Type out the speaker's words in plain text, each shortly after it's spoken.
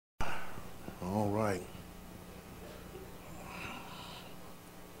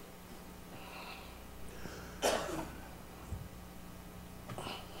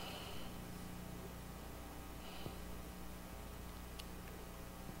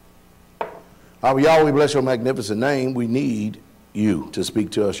Our Yahweh, we bless your magnificent name. We need you to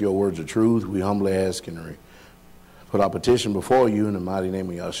speak to us your words of truth. We humbly ask and put our petition before you in the mighty name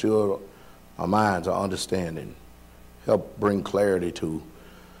of Yahshua. Our minds, our understanding. Help bring clarity to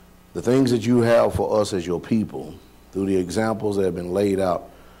the things that you have for us as your people through the examples that have been laid out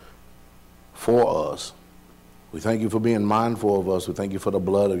for us. We thank you for being mindful of us. We thank you for the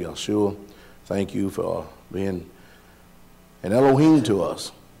blood of Yahshua. Thank you for being an Elohim to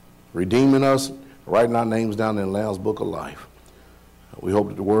us, redeeming us, writing our names down in the Lamb's Book of Life. We hope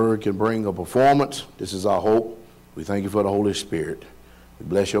that the word can bring a performance. This is our hope. We thank you for the Holy Spirit. We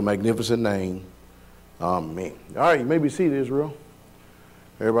bless your magnificent name. Amen. All right, you may be seated, Israel.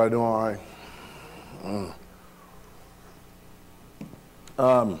 Everybody doing all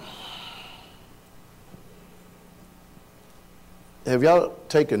right? Have y'all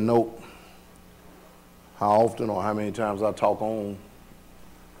taken note how often or how many times I talk on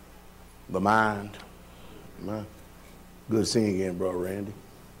the mind? Good seeing you again, Brother Randy.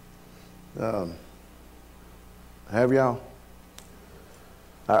 Have y'all?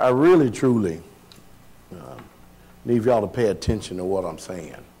 I really, truly need y'all to pay attention to what I'm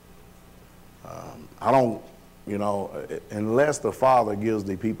saying. I don't, unless the Father gives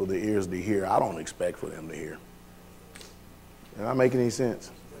the people the ears to hear, I don't expect for them to hear. Am I making any sense?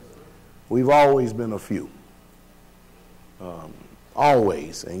 We've always been a few.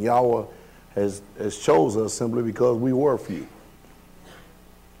 Always. And Yahweh has chose us simply because we were few.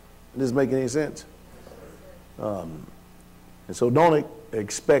 Does this make any sense? And so don't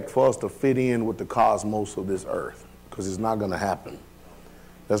expect for us to fit in with the cosmos of this earth, because it's not going to happen.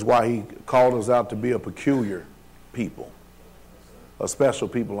 That's why he called us out to be a peculiar people, a special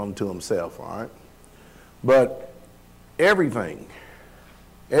people unto himself, all right? But everything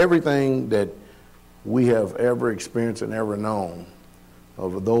that we have ever experienced and ever known,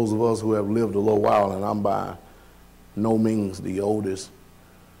 of those of us who have lived a little while, and I'm by no means the oldest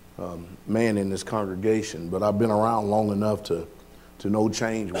man in this congregation, but I've been around long enough to know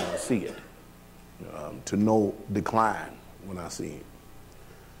change when I see it, to know decline when I see it.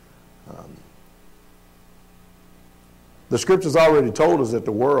 The scriptures already told us that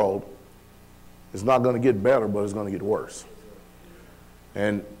the world is not going to get better, but it's going to get worse.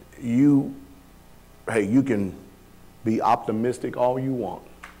 And you can be optimistic all you want.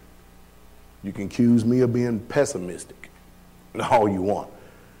 You can accuse me of being pessimistic all you want.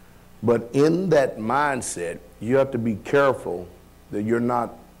 But in that mindset, you have to be careful that you're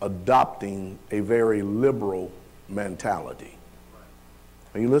not adopting a very liberal mentality.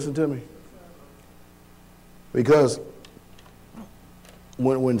 Are you listening to me? Because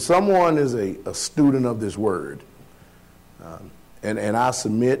when someone is a student of this word, and I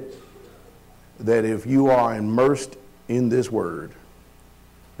submit that if you are immersed in this word,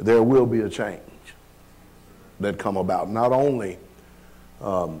 there will be a change that come about. Not only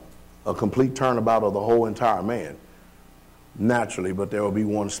a complete turnabout of the whole entire man, naturally, but there will be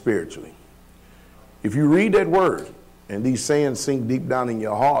one spiritually. If you read that word and these sayings sink deep down in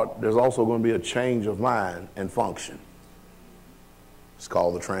your heart, there's also going to be a change of mind and function. It's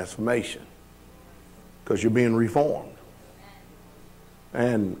called the transformation, because you're being reformed.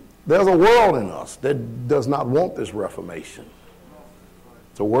 And there's a world in us that does not want this reformation.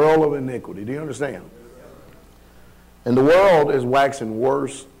 It's a world of iniquity. Do you understand? And the world is waxing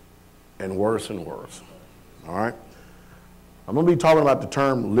worse and worse and worse. All right? I'm going to be talking about the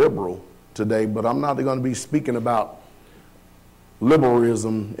term liberal today, but I'm not going to be speaking about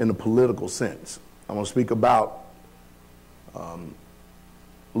liberalism in a political sense. I'm going to speak about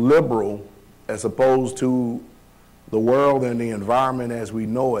liberal as opposed to the world and the environment as we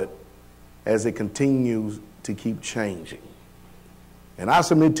know it, as it continues to keep changing. And I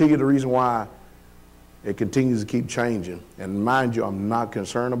submit to you the reason why it continues to keep changing. And mind you, I'm not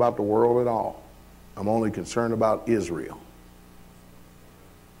concerned about the world at all. I'm only concerned about Israel.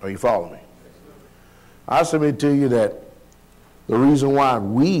 Are you following me? I submit to you that the reason why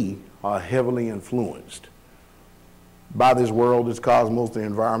we are heavily influenced by this world, this cosmos, the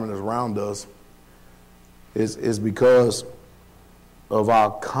environment around us, is because of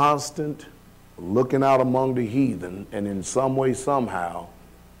our constant looking out among the heathen and in some way, somehow,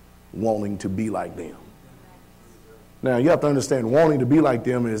 wanting to be like them. Now, you have to understand, wanting to be like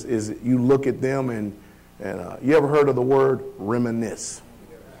them is you look at them and you ever heard of the word reminisce?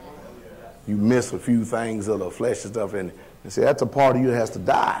 You miss a few things of the flesh and stuff, and say that's a part of you that has to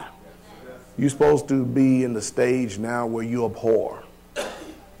die. You're supposed to be in the stage now where you abhor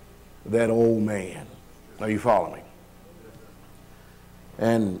that old man. Are you following me?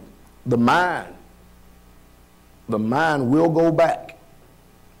 And the mind will go back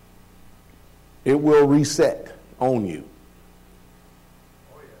It will reset on you.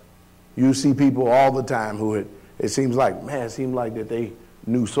 You see people all the time who it seems like that they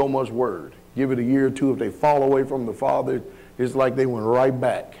knew so much word. Give it a year or two, if they fall away from the Father, it's like they went right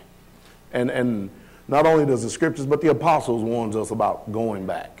back. And not only does the scriptures, but the apostles warns us about going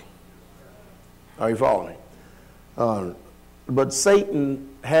back. Are you following me? But Satan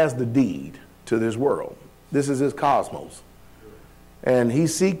has the deed to this world. This is his cosmos. And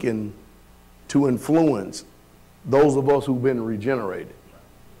he's seeking to influence those of us who've been regenerated.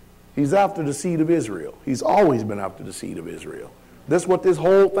 He's after the seed of Israel. He's always been after the seed of Israel. That's what this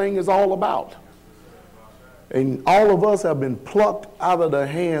whole thing is all about. And all of us have been plucked out of the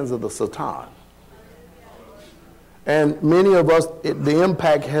hands of the Satan. And many of us, the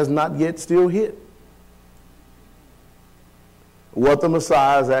impact has not yet still hit. What the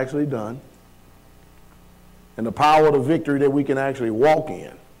Messiah has actually done and the power of the victory that we can actually walk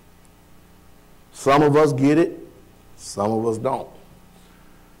in. Some of us get it, some of us don't.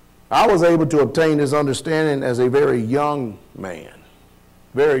 I was able to obtain this understanding as a very young man,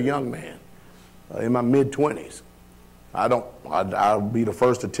 in my mid-20s. I'll be the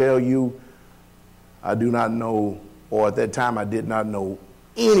first to tell you, I do not know, or at that time I did not know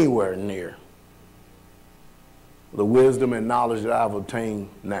anywhere near the wisdom and knowledge that I've obtained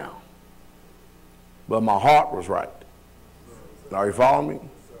now. But my heart was right. Are you following me?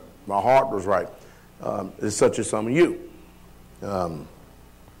 My heart was right. It's such as some of you.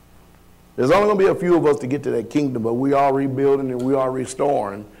 There's only going to be a few of us to get to that kingdom, but we are rebuilding and we are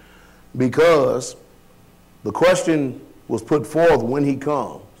restoring, because the question was put forth: when he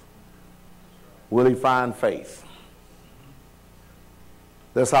comes, will he find faith?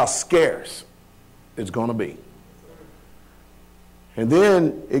 That's how scarce it's going to be. And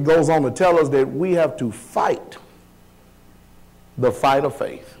then it goes on to tell us that we have to fight the fight of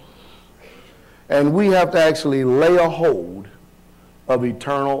faith. And we have to actually lay a hold of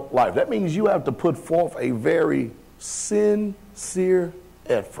eternal life. That means you have to put forth a very sincere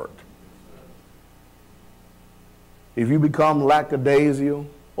effort. If you become lackadaisical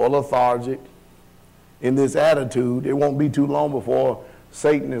or lethargic in this attitude, it won't be too long before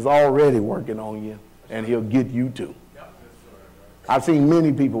Satan is already working on you, and he'll get you too. I've seen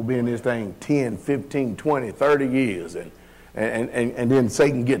many people be in this thing 10, 15, 20, 30 years, and then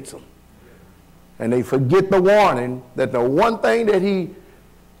Satan gets them. And they forget the warning that the one thing that he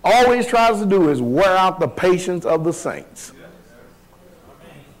always tries to do is wear out the patience of the saints.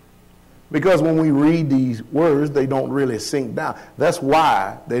 Because when we read these words, they don't really sink down. That's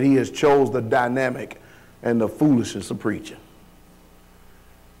why that he has chose the dynamic and the foolishness of preaching.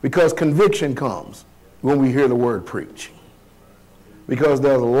 Because conviction comes when we hear the word preach. Because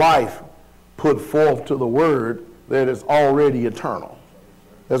there's life put forth to the word that is already eternal.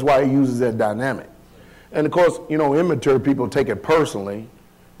 That's why he uses that dynamic. And of course, immature people take it personally,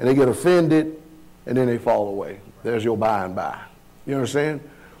 and they get offended, and then they fall away. There's your by and by. You understand?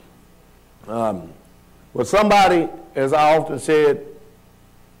 But somebody, as I often said,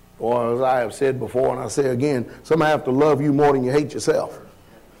 or as I have said before, and I say again, somebody have to love you more than you hate yourself.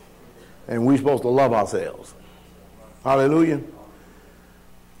 And we're supposed to love ourselves. Hallelujah.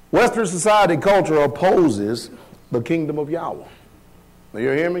 Western society culture opposes the kingdom of Yahweh. Now, you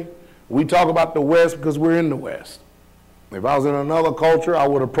hear me? We talk about the West because we're in the West. If I was in another culture, I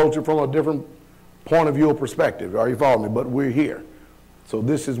would approach it from a different point of view or perspective. Are you following me? But we're here. So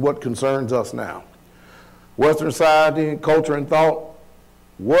this is what concerns us now. Western society, culture, and thought.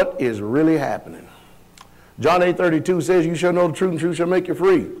 What is really happening? John 8:32 says, you shall know the truth, and the truth shall make you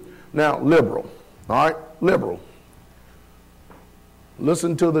free. Now, liberal. All right? Liberal.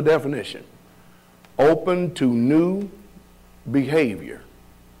 Listen to the definition. Open to new behavior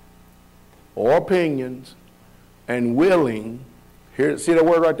or opinions, and willing, here, see that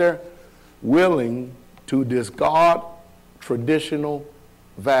word right there? Willing to discard traditional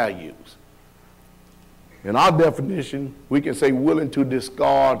values. In our definition, we can say willing to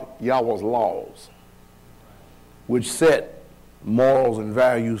discard Yahweh's laws, which set morals and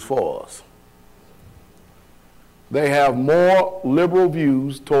values for us. They have more liberal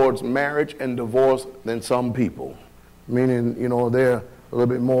views towards marriage and divorce than some people, meaning, they're a little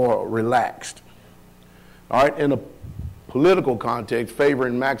bit more relaxed. All right, in a political context,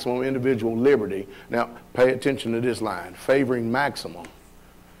 favoring maximum individual liberty. Now, pay attention to this line. Favoring maximum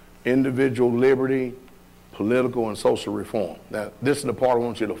individual liberty, political and social reform. Now, this is the part I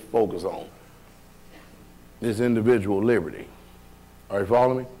want you to focus on. This individual liberty. Are you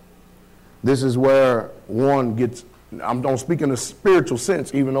following me? This is where one gets, I don't speak in a spiritual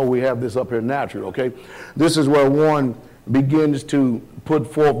sense, even though we have this up here naturally, okay? This is where one begins to put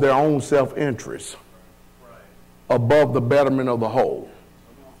forth their own self-interest above the betterment of the whole.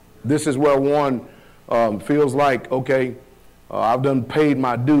 This is where one feels like, okay, I've done paid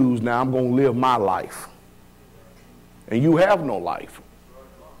my dues, now I'm going to live my life. And you have no life.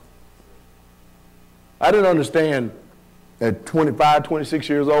 I didn't understand at 25, 26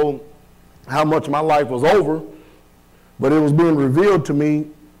 years old how much my life was over, but it was being revealed to me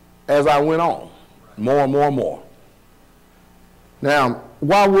as I went on, more and more and more. Now,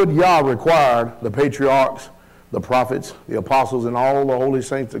 why would Yah require the patriarchs, the prophets, the apostles, and all the holy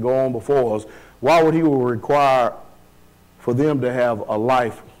saints that go on before us, why would he require for them to have a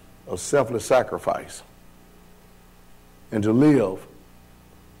life of selfless sacrifice and to live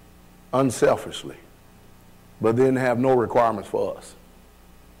unselfishly, but then have no requirements for us?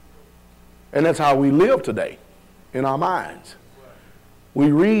 And that's how we live today in our minds.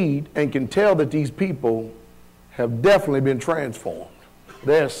 We read and can tell that these people have definitely been transformed.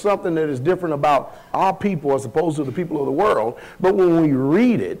 There's something that is different about our people as opposed to the people of the world. But when we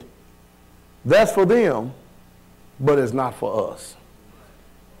read it, that's for them, but it's not for us.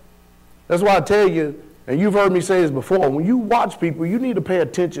 That's why I tell you, and you've heard me say this before, when you watch people, you need to pay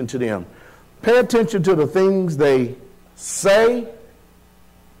attention to them. Pay attention to the things they say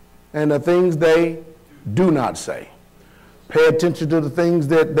and the things they do not say. Pay attention to the things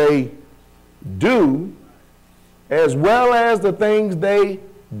that they do as well as the things they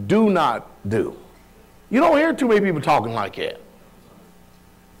do not do. You don't hear too many people talking like that.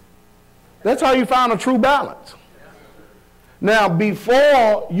 That's how you find a true balance. Now,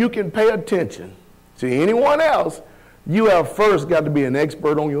 before you can pay attention to anyone else, you have first got to be an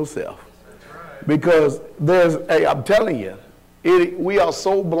expert on yourself. Because I'm telling you, we are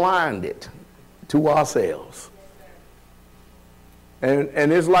so blinded to ourselves.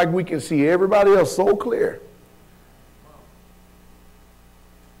 And it's like we can see everybody else so clear.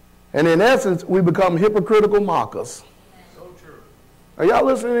 And in essence, we become hypocritical mockers. So true. Are y'all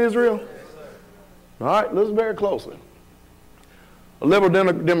listening to Israel? Yes, all right, listen very closely. A liberal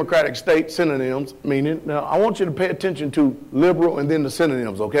democratic state, synonyms, meaning, now I want you to pay attention to liberal and then the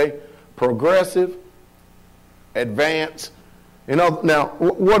synonyms, okay? Progressive, advance. Now,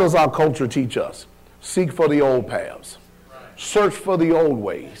 what does our culture teach us? Seek for the old paths. Search for the old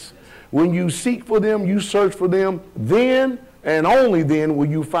ways. When you seek for them, you search for them, then and only then will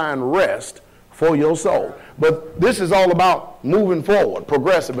you find rest for your soul. But this is all about moving forward,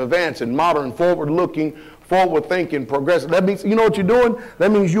 progressive, advancing, modern, forward-looking, forward-thinking, progressive. That means, you know what you're doing?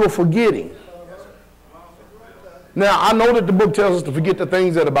 That means you're forgetting. Now, I know that the book tells us to forget the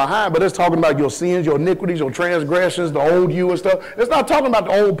things that are behind, but it's talking about your sins, your iniquities, your transgressions, the old you and stuff. It's not talking about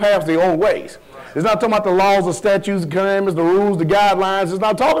the old paths, the old ways. It's not talking about the laws, the statutes, the commandments, the rules, the guidelines. It's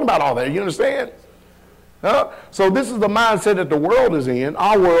not talking about all that. You understand? So this is the mindset that the world is in,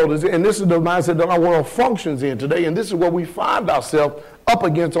 our world is in, and this is the mindset that our world functions in today, and this is what we find ourselves up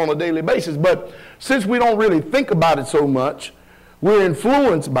against on a daily basis. But since we don't really think about it so much, we're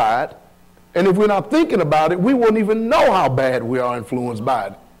influenced by it, and if we're not thinking about it, we wouldn't even know how bad we are influenced by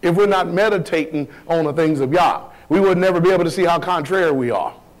it. If we're not meditating on the things of Yah, we would never be able to see how contrary we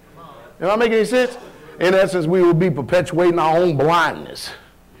are. Does that make any sense? In essence, we will be perpetuating our own blindness.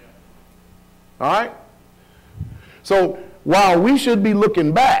 All right? So while we should be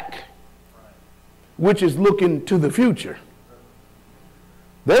looking back, which is looking to the future,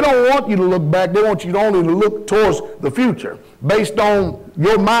 they don't want you to look back. They want you only to look towards the future based on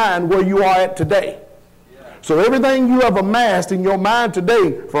your mind where you are at today. So everything you have amassed in your mind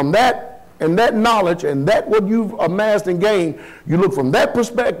today from that and that knowledge and that what you've amassed and gained, you look from that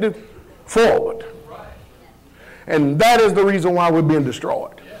perspective forward. And that is the reason why we're being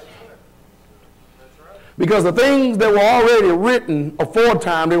destroyed. Because the things that were already written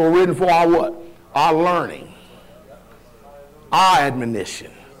aforetime, they were written for our what? Our learning, our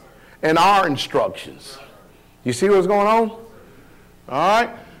admonition, and our instructions. You see what's going on? All right?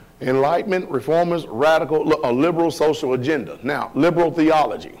 Enlightenment, reformers, radical, a liberal social agenda. Now, liberal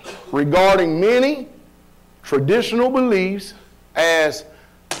theology regarding many traditional beliefs as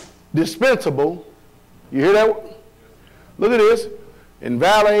dispensable. You hear that? Look at this.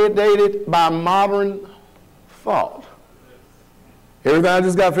 Invalidated by modern thought. Everything I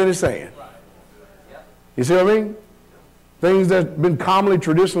just got finished saying. You see what I mean? Things that's been commonly,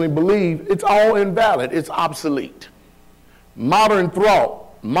 traditionally believed, it's all invalid. It's obsolete. Modern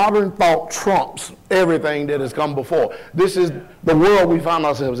thought trumps everything that has come before. This is the world we find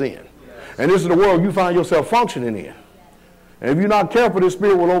ourselves in. And this is the world you find yourself functioning in. And if you're not careful, this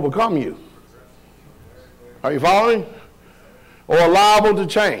spirit will overcome you. Are you following? Or liable to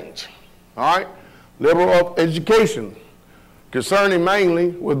change. All right? Liberal education. concerning mainly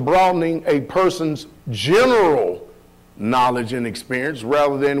with broadening a person's general knowledge and experience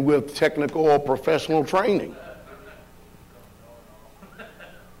rather than with technical or professional training.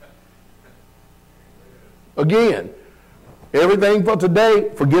 Again, everything for today,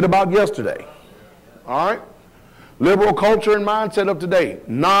 forget about yesterday. All right? Liberal culture and mindset of today,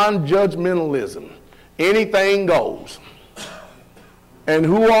 non-judgmentalism. Anything goes. And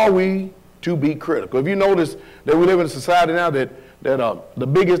who are we to be critical? If you notice that we live in a society now that the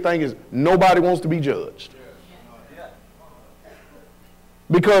biggest thing is nobody wants to be judged.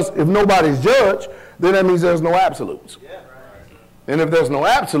 Because if nobody's judged, then that means there's no absolutes. And if there's no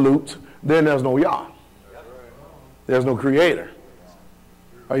absolutes, then there's no Yah. There's no creator.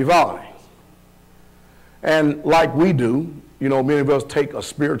 Are you following? And like we do, you know, many of us take a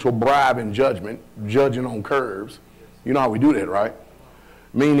spiritual bribe in judgment, judging on curves. You know how we do that, right?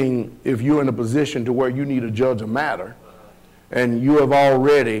 Meaning, if you're in a position to where you need to judge a matter, and you have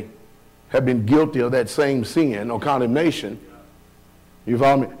already have been guilty of that same sin or condemnation, you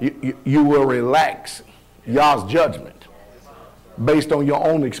follow me? You will relax Yah's judgment based on your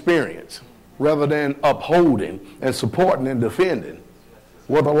own experience, rather than upholding and supporting and defending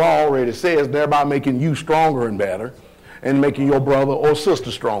what the law already says, thereby making you stronger and better, and making your brother or sister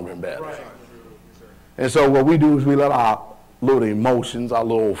stronger and better. And so what we do is we let our little emotions, our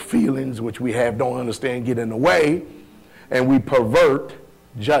little feelings, which we don't understand, get in the way, and we pervert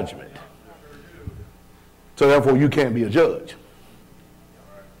judgment. So therefore you can't be a judge.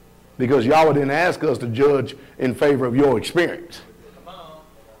 Because Yahweh didn't ask us to judge in favor of your experience.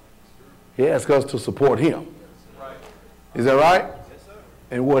 He asked us to support him. Is that right?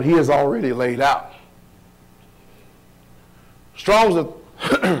 And what he has already laid out. Strong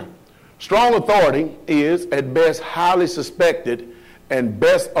authority is at best highly suspected and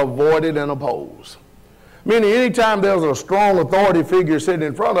best avoided and opposed. Meaning anytime there's a strong authority figure sitting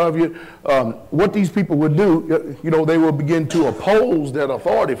in front of you, what these people would do, you know, they will begin to oppose that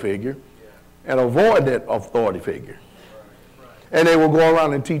authority figure and avoid that authority figure. And they will go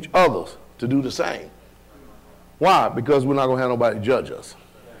around and teach others to do the same. Why? Because we're not going to have nobody judge us.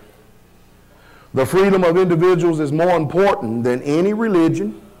 The freedom of individuals is more important than any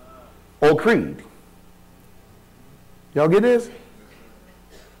religion or creed. Y'all get this?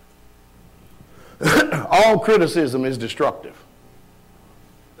 All criticism is destructive,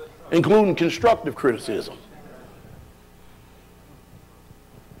 including constructive criticism.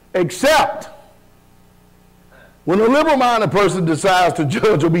 Except when a liberal-minded person decides to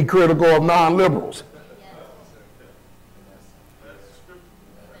judge or be critical of non-liberals.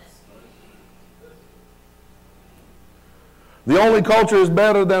 The only culture is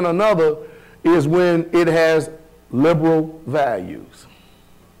better than another is when it has liberal values.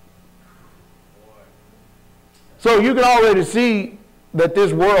 So you can already see that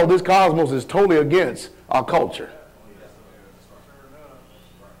this world, this cosmos, is totally against our culture.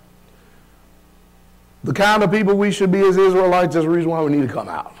 The kind of people we should be as Israelites is the reason why we need to come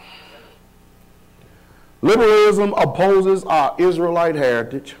out. Liberalism opposes our Israelite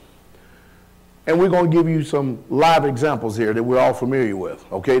heritage. And we're going to give you some live examples here that we're all familiar with,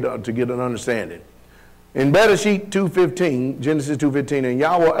 okay, to get an understanding. In Bereshit 2:15, Genesis 2:15, and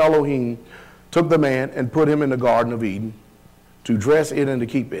Yahweh Elohim took the man and put him in the Garden of Eden to dress it and to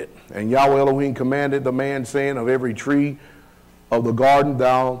keep it. And Yahweh Elohim commanded the man, saying, of every tree of the garden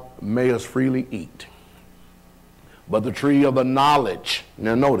thou mayest freely eat. But the tree of the knowledge,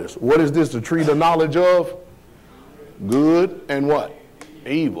 now notice, what is this, the tree of the knowledge of? Good and what?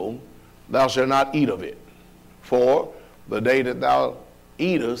 Evil. Thou shalt not eat of it. For the day that thou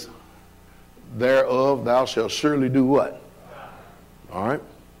eatest thereof, thou shalt surely do what? All right.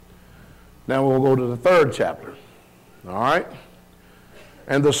 Now we'll go to the third chapter. All right.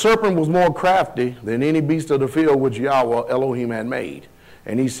 And the serpent was more crafty than any beast of the field which Yahweh Elohim had made.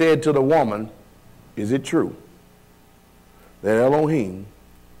 And he said to the woman, is it true that Elohim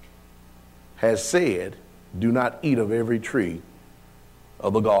has said, do not eat of every tree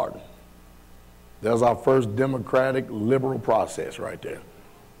of the garden? There's our first democratic liberal process right there.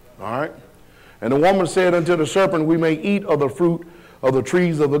 All right. And the woman said unto the serpent, we may eat of the fruit of the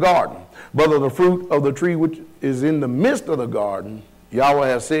trees of the garden, but of the fruit of the tree which is in the midst of the garden, Yahweh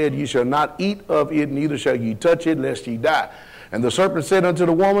has said, ye shall not eat of it, neither shall ye touch it, lest ye die. And the serpent said unto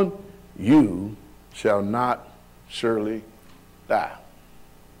the woman, you shall not surely die.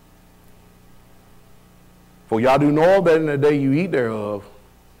 For y'all do know that in the day you eat thereof,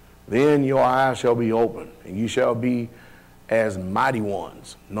 then your eyes shall be open, and you shall be as mighty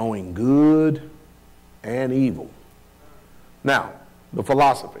ones, knowing good and evil. Now, the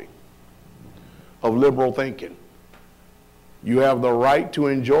philosophy of liberal thinking. You have the right to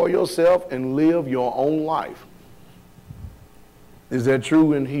enjoy yourself and live your own life. Is that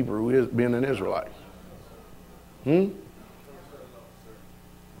true in Hebrew, being an Israelite?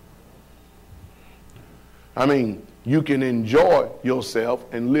 I mean, you can enjoy yourself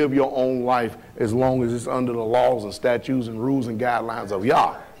and live your own life as long as it's under the laws and statutes and rules and guidelines of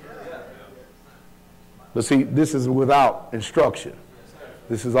Yah. But see, this is without instruction.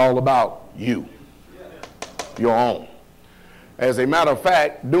 This is all about you, your own. As a matter of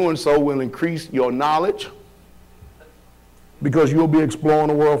fact, doing so will increase your knowledge because you'll be exploring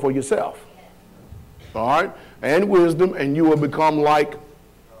the world for yourself. All right? And wisdom, and you will become like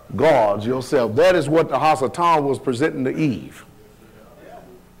gods yourself. That is what the Hasatan was presenting to Eve.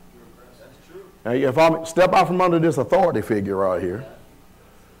 Now, if I step out from under this authority figure right here,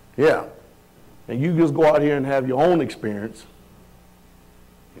 yeah, and you just go out here and have your own experience,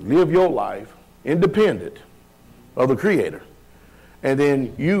 and live your life independent of the Creator, and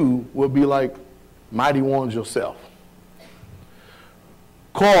then you will be like mighty ones yourself.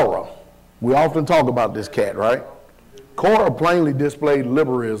 Korah, we often talk about this cat, right? Korah plainly displayed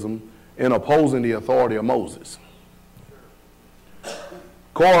liberalism in opposing the authority of Moses.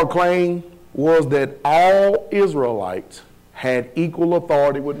 Korah's claim was that all Israelites had equal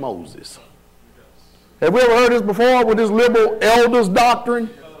authority with Moses. Have we ever heard this before with this liberal elders doctrine?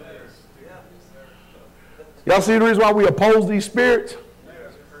 Y'all see the reason why we oppose these spirits?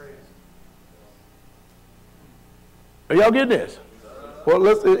 Are y'all getting this? Well,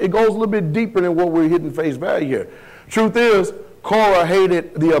 it goes a little bit deeper than what we're hitting face value here. Truth is, Korah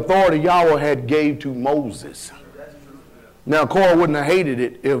hated the authority Yahweh had gave to Moses. Now, Korah wouldn't have hated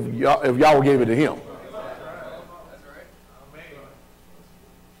it if Yahweh gave it to him.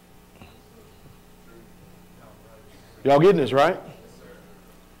 Y'all getting this, right?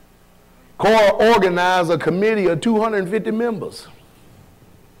 Korah organized a committee of 250 members.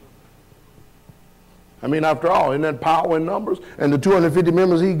 I mean, after all, isn't that power in numbers? And the 250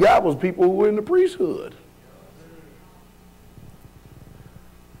 members he got was people who were in the priesthood.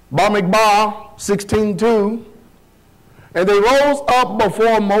 Bamidbar 16:2, and they rose up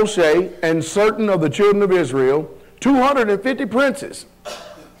before Moshe and certain of the children of Israel, 250 princes.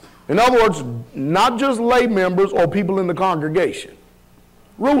 In other words, not just lay members or people in the congregation,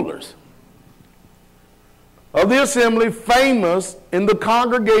 rulers of the assembly, famous in the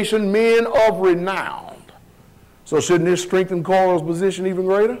congregation, men of renown. So shouldn't this strengthen Korah's position even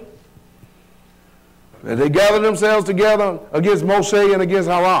greater? And they gathered themselves together against Moshe and against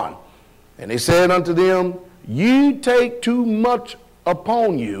Aaron. And they said unto them, ye take too much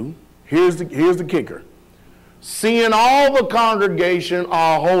upon you. Here's the kicker. Seeing all the congregation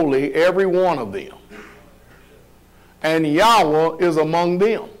are holy, every one of them, and Yahweh is among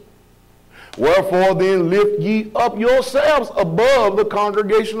them. Wherefore then lift ye up yourselves above the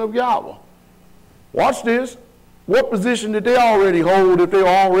congregation of Yahweh. Watch this. What position did they already hold if they were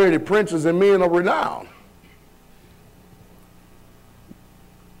already princes and men of renown?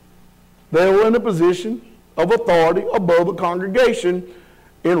 They were in a position of authority above the congregation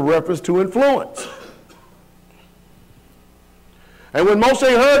in reference to influence. And when Moshe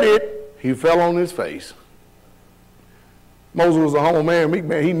heard it, he fell on his face. Moses was a humble man, meek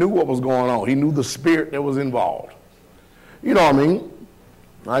man. He knew what was going on. He knew the spirit that was involved. You know what I mean?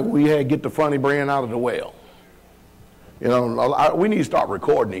 Like we had get the funny brand out of the well. You know, we need to start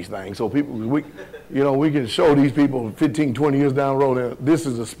recording these things so people, we can show these people 15, 20 years down the road that this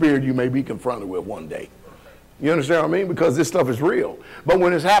is a spirit you may be confronted with one day. You understand what I mean? Because this stuff is real. But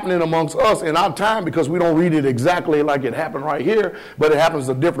when it's happening amongst us in our time, because we don't read it exactly like it happened right here, but it happens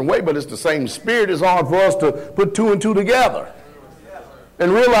a different way, but it's the same spirit, it's hard for us to put two and two together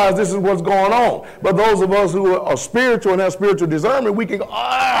and realize this is what's going on. But those of us who are spiritual and have spiritual discernment, we can go,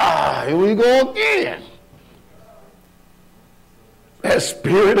 here we go again. That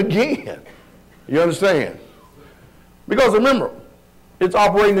spirit again. You understand? Because remember, it's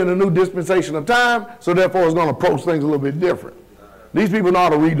operating in a new dispensation of time, so therefore it's going to approach things a little bit different. These people know how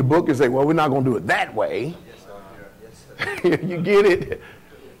to read the book and say, well, we're not going to do it that way. You get it?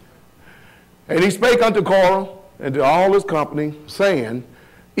 And he spake unto Korah and to all his company, saying,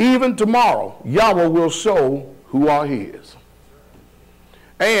 even tomorrow Yahweh will show who are his,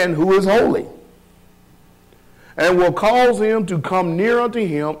 and who is holy, and will cause him to come near unto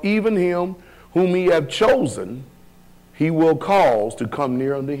him, even him whom he hath chosen, he will cause to come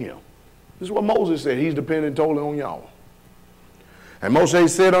near unto him. This is what Moses said. He's dependent totally on Yahweh. And Moshe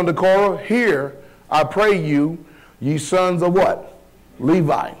said unto Korah, hear, I pray you, ye sons of what?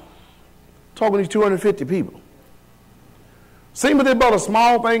 Levi. Talking to these 250 people. Seemeth it but a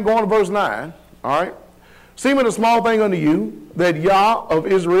small thing, going to verse 9, all right? Seeming a small thing unto you, that Yah of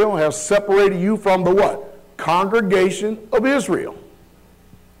Israel has separated you from the what? Congregation of Israel,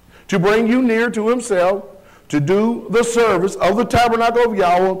 to bring you near to himself, to do the service of the tabernacle of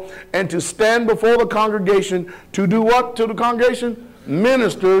Yahweh, and to stand before the congregation, to do what to the congregation?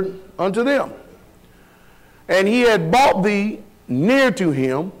 Ministered unto them. And he had brought thee near to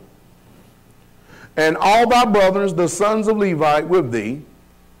him, and all thy brothers, the sons of Levi, with thee,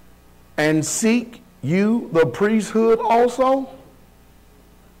 and seek you the priesthood also?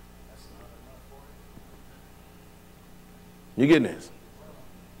 You getting this?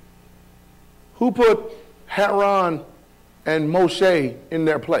 Who put Aaron and Moshe in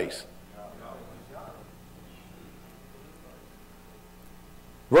their place?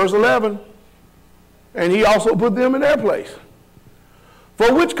 Verse 11, and he also put them in their place.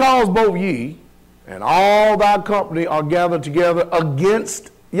 For which cause both ye and all thy company are gathered together against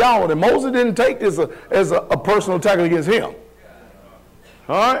Yahweh. And Moses didn't take this as a personal attack against him.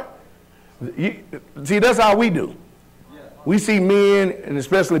 All right? See, that's how we do. We see men, and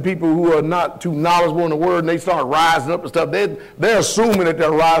especially people who are not too knowledgeable in the word, and they start rising up and stuff. They're assuming that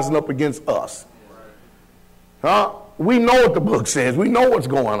they're rising up against us. Huh? We know what the book says. We know what's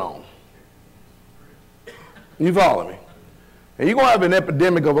going on. You follow me? And you're going to have an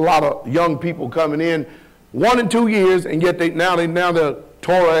epidemic of a lot of young people coming in 1 and 2 years, and yet they're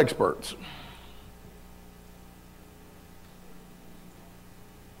Torah experts.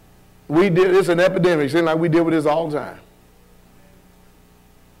 It's an epidemic. It seems like we deal with this all the time.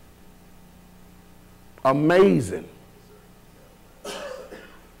 Amazing.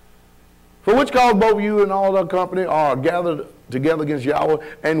 For which cause both you and all the company are gathered together against Yahweh.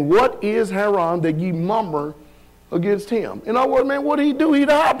 And what is Haran that ye murmur against him? In other words, man, what did he do? He's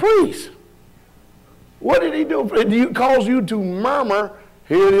the high priest. What did he do? It cause you to murmur.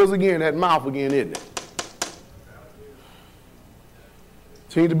 Here it is again, that mouth again, isn't it?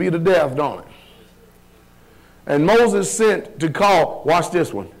 Seems to be the death, don't it? And Moses sent to call, watch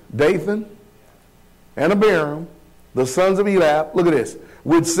this one, Dathan and Abiram, the sons of Eliab, look at this,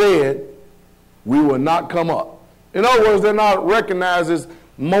 which said, we will not come up. In other words, they're not recognizing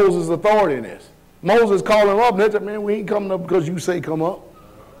Moses' authority in this. Moses called them up, and they said, man, we ain't coming up because you say come up.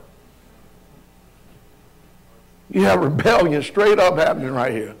 You have rebellion straight up happening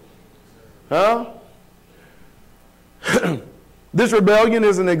right here. Huh? This rebellion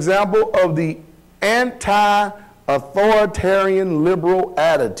is an example of the anti-authoritarian liberal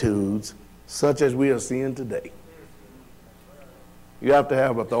attitudes such as we are seeing today. You have to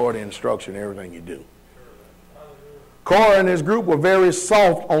have authority and instruction in everything you do. Korah and his group were very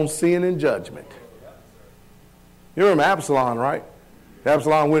soft on sin and judgment. You remember Absalom, right?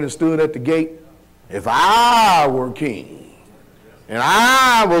 Absalom went and stood at the gate. If I were king, and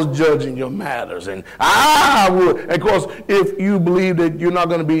I was judging your matters, and I would, and of course, if you believe that you're not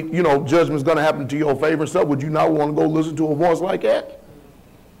going to be, judgment's going to happen to your favor and stuff, would you not want to go listen to a voice like that?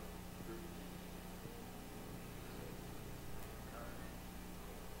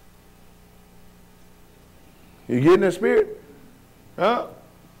 You getting that spirit? Huh?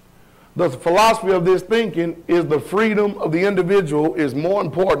 The philosophy of this thinking is the freedom of the individual is more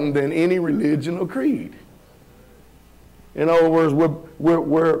important than any religion or creed. In other words,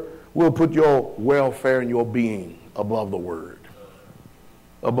 we'll put your welfare and your being above the word,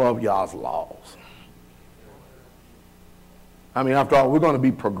 above Yah's laws. I mean, after all, we're going to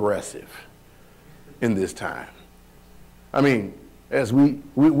be progressive in this time. I mean, as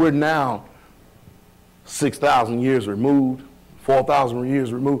we're now 6,000 years removed, 4,000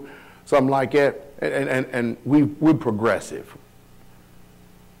 years removed, something like that, and we're progressive.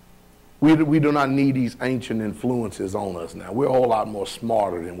 We do not need these ancient influences on us now. We're a whole lot more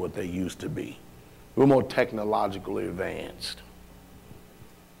smarter than what they used to be. We're more technologically advanced.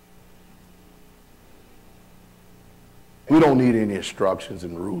 We don't need any instructions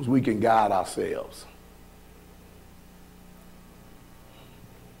and rules. We can guide ourselves.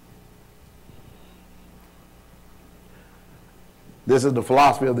 This is the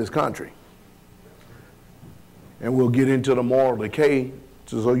philosophy of this country. And we'll get into the moral decay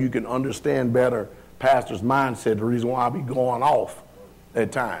so you can understand better pastor's mindset, the reason why I be going off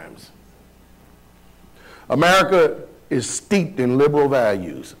at times. America is steeped in liberal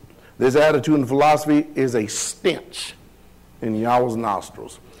values. This attitude and philosophy is a stench in Yahweh's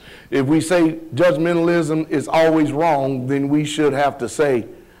nostrils. If we say judgmentalism is always wrong, then we should have to say,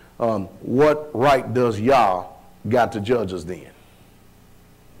 what right does Yah got to judge us then?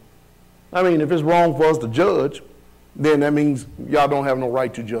 I mean, if it's wrong for us to judge, then that means y'all don't have no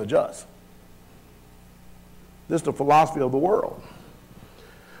right to judge us. This is the philosophy of the world.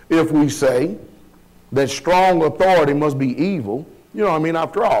 If we say that strong authority must be evil. You know what I mean?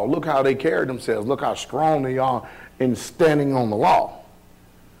 After all, look how they carry themselves. Look how strong they are in standing on the law.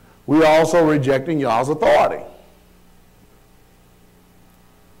 We are also rejecting Yah's authority.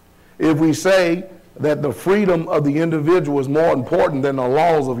 If we say that the freedom of the individual is more important than the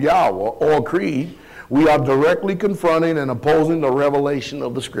laws of Yahweh or creed, we are directly confronting and opposing the revelation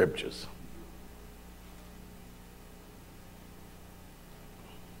of the scriptures.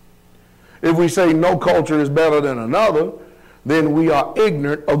 If we say no culture is better than another, then we are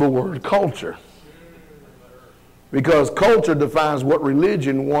ignorant of the word culture. Because culture defines what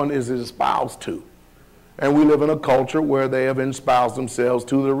religion one is espoused to. And we live in a culture where they have espoused themselves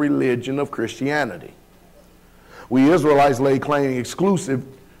to the religion of Christianity. We Israelites lay claim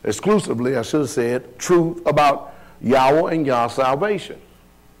exclusively, I should have said, truth about Yahweh and Yah's salvation.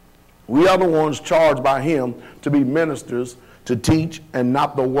 We are the ones charged by him to be ministers to teach, and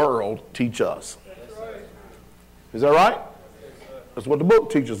not the world teach us. That's right. Is that right? That's what the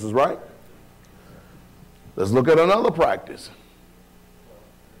book teaches us, right? Let's look at another practice.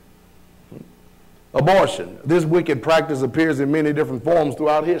 Abortion. This wicked practice appears in many different forms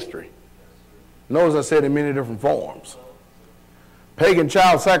throughout history. Notice I said in many different forms. Pagan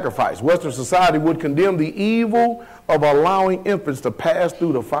child sacrifice. Western society would condemn the evil of allowing infants to pass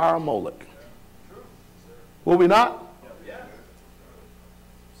through the fire of Moloch. Will we not?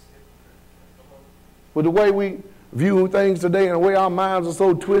 With the way we view things today and the way our minds are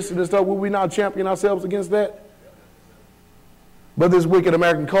so twisted and stuff, will we not champion ourselves against that? But this wicked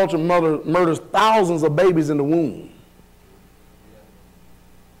American culture murders thousands of babies in the womb.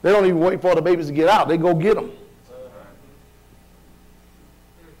 They don't even wait for the babies to get out. They go get them.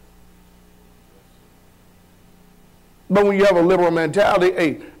 But when you have a liberal mentality,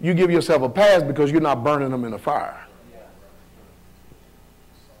 hey, you give yourself a pass because you're not burning them in the fire.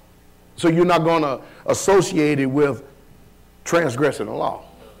 So you're not going to associate it with transgressing the law.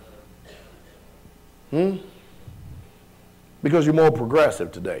 Because you're more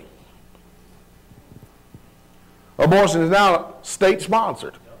progressive today. Abortion is now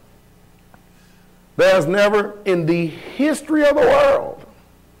state-sponsored. There's never in the history of the world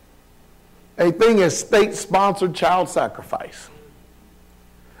a thing as state-sponsored child sacrifice.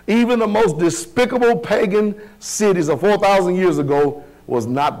 Even the most despicable pagan cities of 4,000 years ago was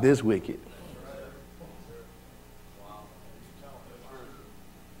not this wicked.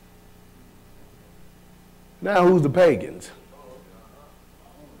 Now who's the pagans?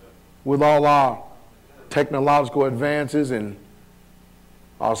 With all our technological advances and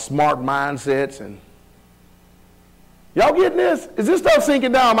our smart mindsets, and y'all getting this? Is this stuff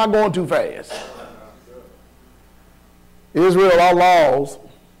sinking down? Am I going too fast? Israel, our laws,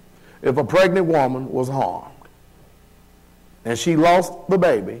 if a pregnant woman was harmed and she lost the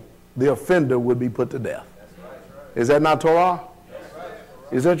baby, the offender would be put to death. Is that not Torah?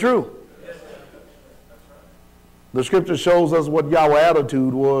 Is that true? The scripture shows us what Yahweh's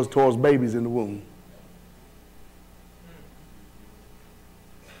attitude was towards babies in the womb.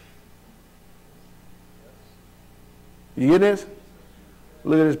 You hear this?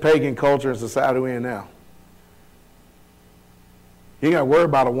 Look at this pagan culture and society we're in now. You ain't got to worry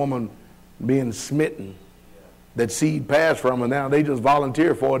about a woman being smitten, that seed passed from her. Now they just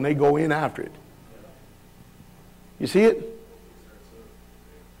volunteer for it and they go in after it. You see it?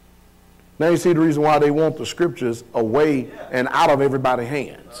 Now you see the reason why they want the scriptures away and out of everybody's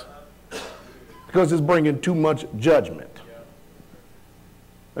hands. Because it's bringing too much judgment.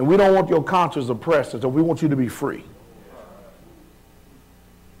 And we don't want your conscience oppressed, so we want you to be free.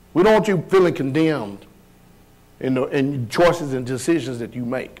 We don't want you feeling condemned in choices and decisions that you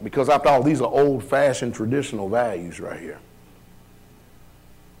make. Because after all, these are old-fashioned traditional values right here.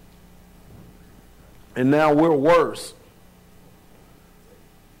 And now we're worse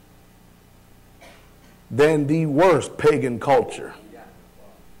than the worst pagan culture.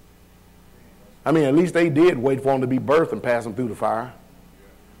 I mean, at least they did wait for them to be birthed and pass them through the fire.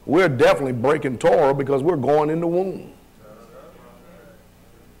 We're definitely breaking Torah because we're going in the womb.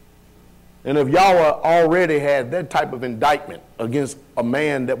 And if Yahweh already had that type of indictment against a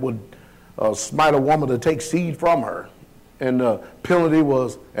man that would smite a woman to take seed from her, and the penalty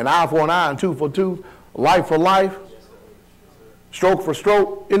was an eye for an eye and tooth for tooth, life for life, stroke for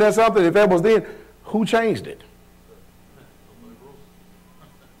stroke, isn't that something? If that was then, who changed it?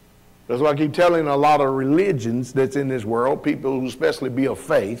 That's why I keep telling a lot of religions that's in this world, people who especially be of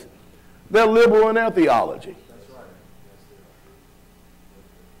faith, they're liberal in their theology.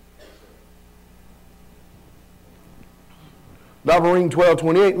 Deuteronomy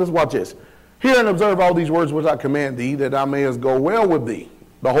 12:28, let's watch this. Hear and observe all these words which I command thee, that thou mayest go well with thee.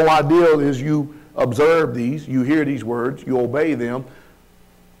 The whole idea is you observe these, you hear these words, you obey them,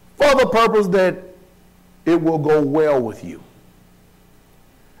 for the purpose that it will go well with you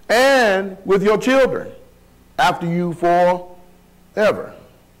and with your children after you forever.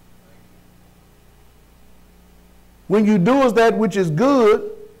 When you do is that which is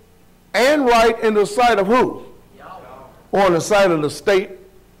good and right in the sight of who? Or in the sight of the state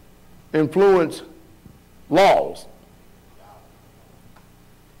influence laws.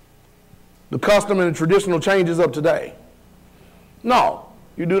 The custom and the traditional changes of today. No,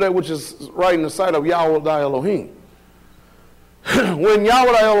 you do that which is right in the sight of Yahweh thy Elohim. When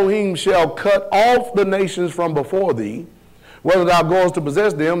Yahweh thy Elohim shall cut off the nations from before thee, whether thou goest to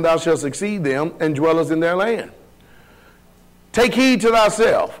possess them, thou shalt succeed them, and dwellest in their land. Take heed to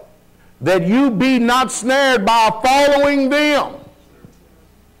thyself, that you be not snared by following them.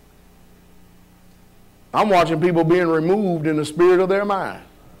 I'm watching people being removed in the spirit of their mind,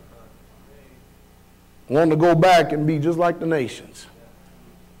 wanting to go back and be just like the nations.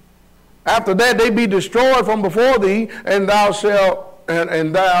 After that, they be destroyed from before thee, and thou shalt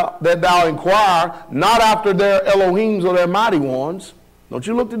that thou inquire not after their Elohims or their mighty ones. Don't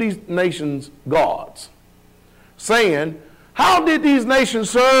you look to these nations' gods, saying, how did these nations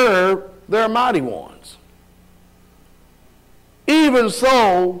serve their mighty ones? Even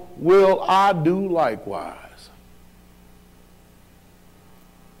so will I do likewise.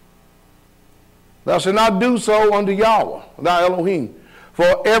 Thou shalt not do so unto Yahweh, thy Elohim.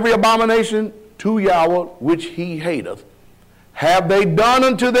 For every abomination to Yahweh which he hateth, have they done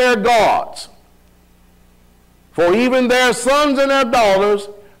unto their gods. For even their sons and their daughters,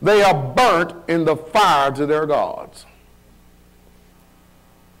 they are burnt in the fire to their gods.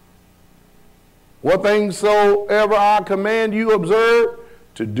 What things soever I command you observe,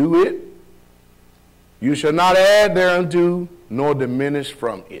 to do it, you shall not add thereunto, nor diminish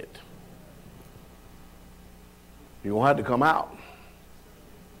from it. You're going to have to come out.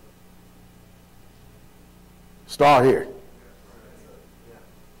 Start here.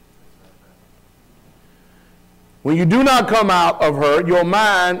 When you do not come out of her, your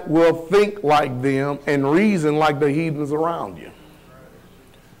mind will think like them and reason like the heathens around you.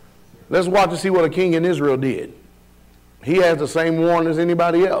 Let's watch and see what a king in Israel did. He has the same warning as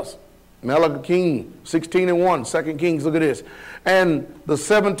anybody else. Malachi 16:1, 2 Kings, look at this. And the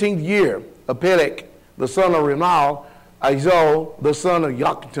 17th year of Pelech, the son of Renal, Izol, the son of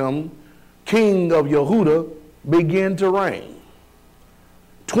Jochim, king of Yehudah, began to reign.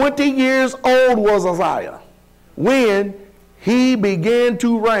 20 years old was Uzziah when he began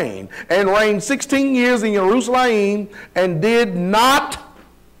to reign, and reigned 16 years in Jerusalem, and did not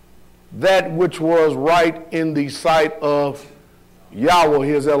that which was right in the sight of Yahweh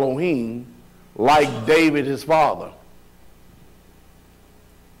his Elohim, like David his father.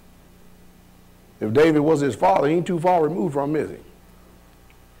 If David was his father, he ain't too far removed from him, is he?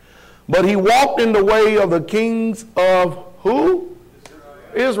 But he walked in the way of the kings of who?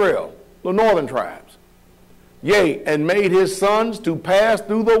 Israel, the northern tribes. Yea, and made his sons to pass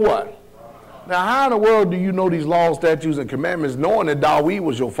through the what? Now, how in the world do you know these laws, statutes, and commandments, knowing that Dawid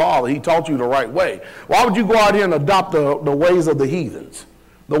was your father? He taught you the right way. Why would you go out here and adopt the ways of the heathens,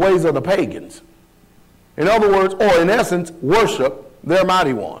 the ways of the pagans? In other words, or in essence, worship their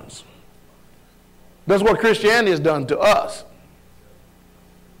mighty ones. That's what Christianity has done to us.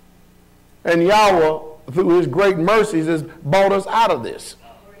 And Yahweh, through his great mercies, has brought us out of this.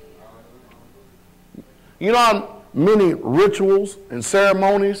 You know how many rituals and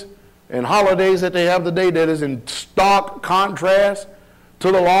ceremonies and holidays that they have today that is in stark contrast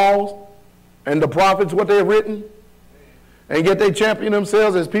to the laws and the prophets, what they've written? And yet they champion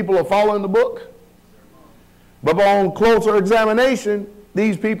themselves as people are following the book. But on closer examination,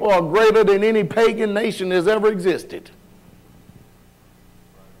 these people are greater than any pagan nation that's ever existed.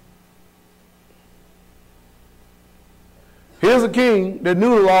 Here's a king that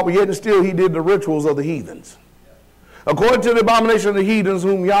knew the law, but yet still he did the rituals of the heathens. According to the abomination of the heathens,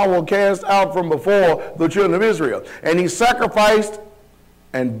 whom Yahweh cast out from before the children of Israel. And he sacrificed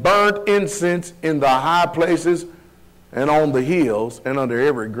and burnt incense in the high places and on the hills and under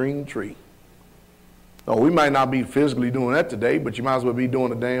every green tree. Oh, we might not be physically doing that today, but you might as well be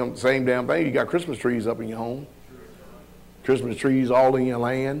doing the same damn thing. You got Christmas trees up in your home. Christmas trees all in your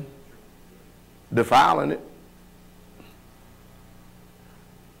land. Defiling it.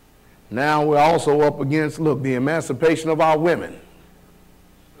 Now we're also up against, look, the emancipation of our women.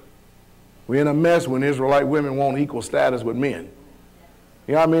 We're in a mess when Israelite women want equal status with men.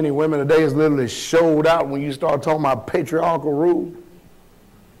 You know how many women today is literally showed out when you start talking about patriarchal rule?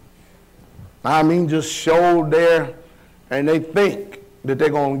 I mean, just showed there, and they think that they're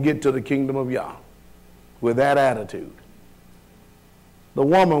going to get to the kingdom of Yah. with that attitude. The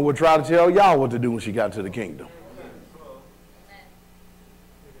woman would try to tell y'all what to do when she got to the kingdom.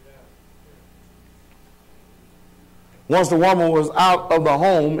 Once the woman was out of the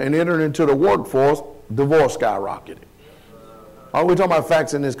home and entered into the workforce, divorce skyrocketed. Are we talking about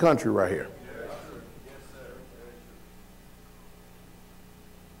facts in this country right here?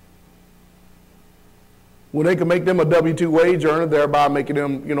 Well, they can make them a W-2 wage earner, thereby making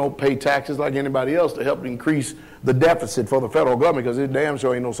them, pay taxes like anybody else to help increase the deficit for the federal government, because it damn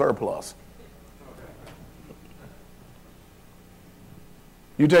sure ain't no surplus.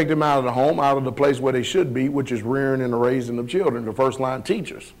 You take them out of the home, out of the place where they should be, which is rearing and raising of children, the first line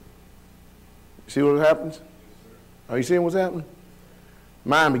teachers. See what happens? Are you seeing what's happening?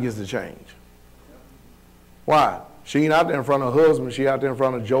 Mind begins to change. Why? She ain't out there in front of her husband. She out there in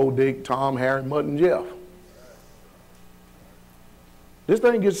front of Joe, Dick, Tom, Harry, Mutt, and Jeff. This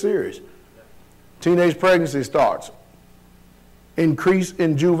thing gets serious. Teenage pregnancy starts. Increase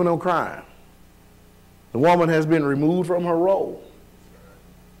in juvenile crime. The woman has been removed from her role.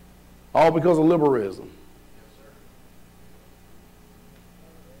 All because of liberalism.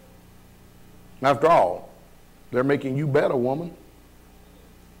 After all, they're making you better, woman.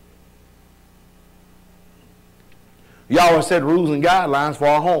 Yahweh set rules and guidelines for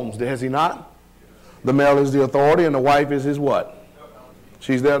our homes, has he not? The male is the authority and the wife is his what?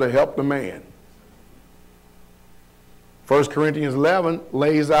 She's there to help the man. 1 Corinthians 11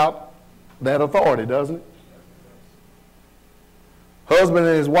 lays out that authority, doesn't it? Husband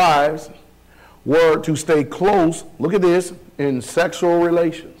and his wives were to stay close, look at this, in sexual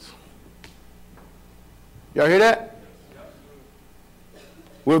relations. Y'all hear that?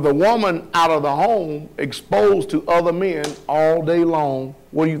 With the woman out of the home, exposed to other men all day long,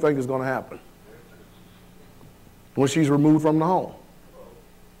 what do you think is going to happen when she's removed from the home?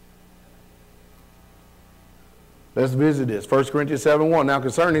 Let's visit this. 1 Corinthians 7:1. Now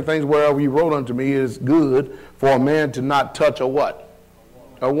concerning things whereof you wrote unto me, it is good for a man to not touch a what?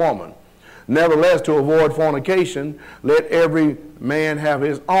 A woman. Nevertheless, to avoid fornication, let every man have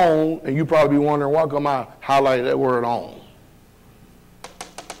his own. And you probably be wondering, why come I highlighted that word own?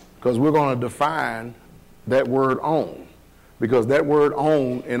 Because we're going to define that word own. Because that word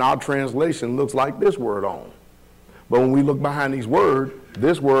own in our translation looks like this word own. But when we look behind these words,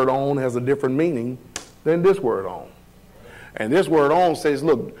 this word own has a different meaning than this word own. And this word own says,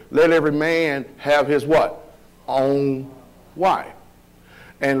 look, let every man have his what? Own wife.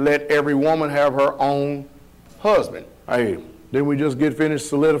 And let every woman have her own husband. Hey, didn't we just get finished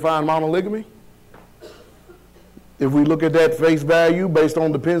solidifying monolygamy? If we look at that face value based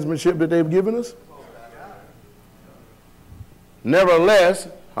on the penmanship that they've given us. Nevertheless,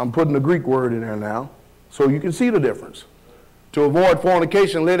 I'm putting the Greek word in there now, so you can see the difference. To avoid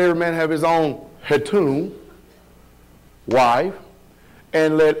fornication, let every man have his own hetun, wife,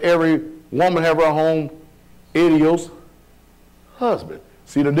 and let every woman have her own idios, husband.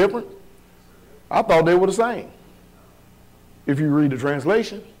 See the difference? I thought they were the same. If you read the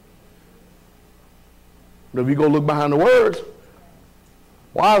translation. But if you go look behind the words,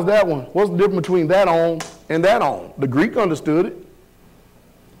 why is that one? What's the difference between that on and that on? The Greek understood it.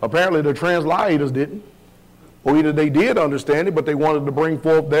 Apparently the translators didn't. Or either they did understand it, but they wanted to bring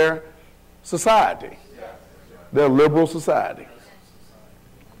forth their society. Their liberal society.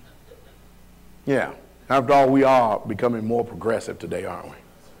 Yeah. After all, we are becoming more progressive today, aren't we?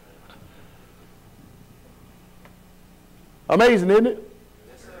 Amazing, isn't it?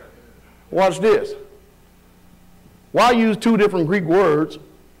 Watch this. Why use two different Greek words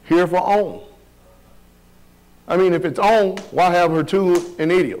here for own? I mean, if it's own, why have her two in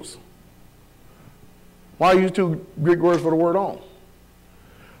idios? Why use two Greek words for the word own?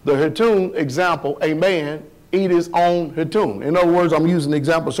 The hetun example, a man eat his own hetun. In other words, I'm using the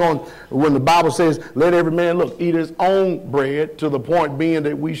example showing when the Bible says, let every man, look, eat his own bread, to the point being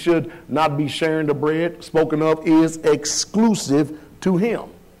that we should not be sharing the bread spoken of is exclusive to him.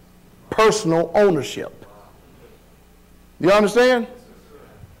 Personal ownership. You understand?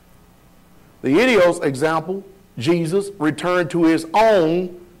 The idios example, Jesus returned to his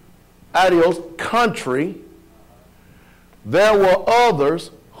own, adios, country. There were others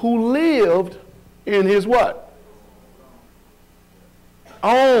who lived in his what?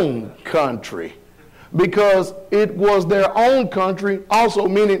 Own country. Because it was their own country, also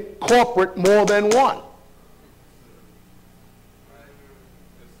meaning corporate more than one.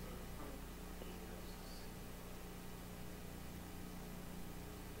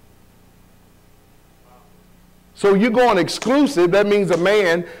 So you're going exclusive, that means a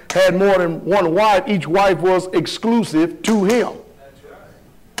man had more than one wife. Each wife was exclusive to him.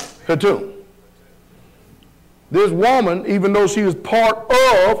 Hetun. this woman, even though she was part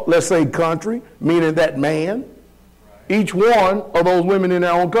of, let's say, country, meaning that man, each one of those women in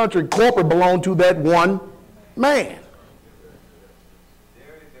their own country, corporate, belonged to that one man.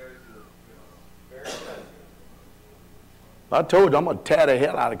 I told you I'm going to tear the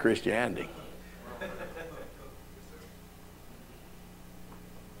hell out of Christianity.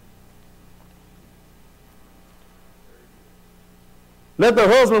 Let the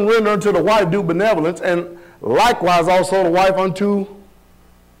husband render unto the wife due benevolence, and likewise also the wife unto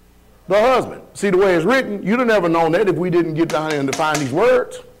the husband. See, the way it's written, you'd have never known that if we didn't get down here and define these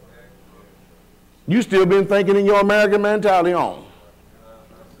words. You still been thinking in your American mentality on.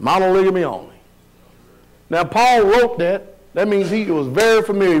 Monogamy only. Now, Paul wrote that. That means he was very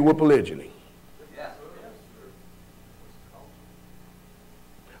familiar with polygyny.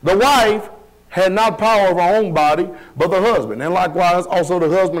 The wife had not power of her own body, but the husband. And likewise, also the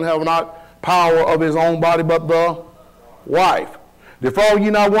husband have not power of his own body, but the wife. Defraud ye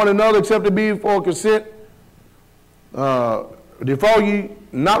not one another, except it be for consent. Defraud ye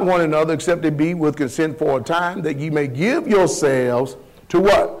not one another, except it be with consent for a time, that ye may give yourselves to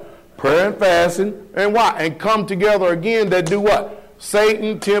what? Prayer and fasting. And why? And come together again that do what?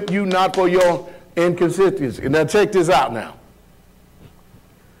 Satan tempt you not for your inconsistency. Now check this out now.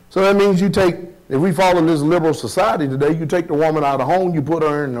 So that means you take, if we follow this liberal society today, you take the woman out of the home, you put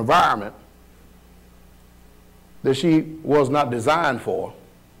her in an environment that she was not designed for.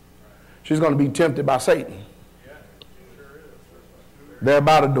 She's going to be tempted by Satan. They're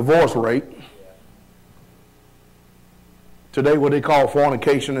about a divorce rate. Today, what they call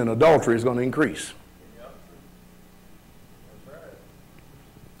fornication and adultery is going to increase.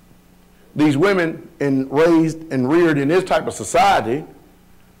 These women raised and reared in this type of society,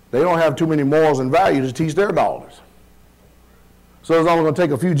 they don't have too many morals and values to teach their daughters. So it's only going to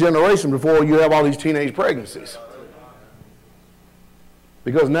take a few generations before you have all these teenage pregnancies.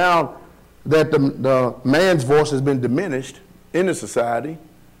 Because now that the man's voice has been diminished in the society,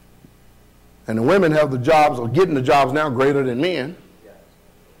 and the women have the jobs, or getting the jobs now greater than men,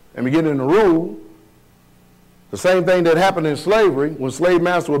 and beginning to rule, the same thing that happened in slavery, when slave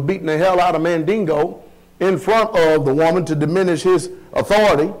masters were beating the hell out of Mandingo in front of the woman to diminish his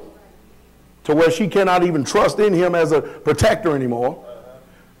authority to where she cannot even trust in him as a protector anymore.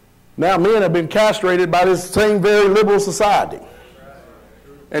 Now men have been castrated by this same very liberal society.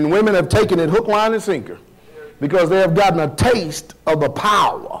 And women have taken it hook, line, and sinker because they have gotten a taste of the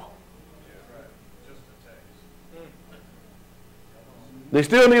power. They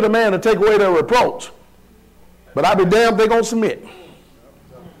still need a man to take away their reproach. But I'll be damned if they're going to submit.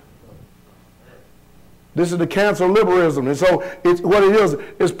 This is the cancer of liberalism. And so what it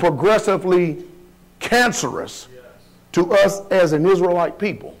is progressively cancerous to us as an Israelite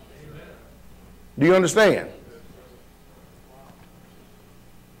people. Do you understand?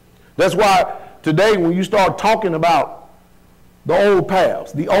 That's why today when you start talking about the old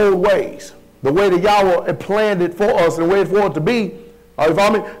paths, the old ways, the way that Yahweh had planned it for us and the way for it to be,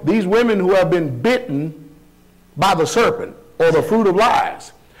 these women who have been bitten by the serpent or the fruit of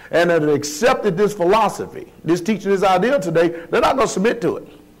lies, and that have accepted this philosophy, this teaching, this idea today, they're not going to submit to it.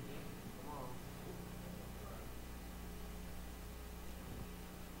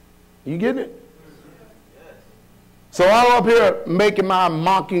 You getting it? So I'm up here making my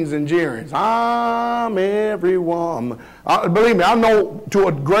mockings and jeerings. I'm every woman. Believe me, I know to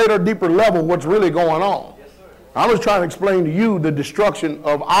a greater, deeper level what's really going on. Yes, I was trying to explain to you the destruction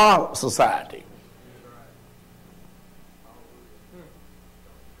of our society.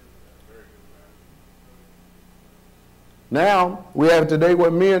 Now we have today where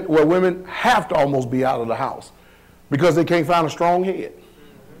women have to almost be out of the house because they can't find a strong head.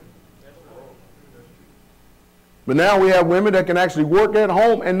 But now we have women that can actually work at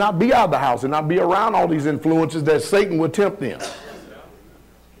home and not be out of the house and not be around all these influences that Satan would tempt them.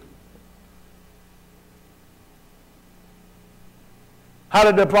 How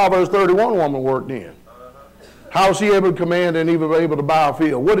did that Proverbs 31 woman work then? How was she able to command and even able to buy a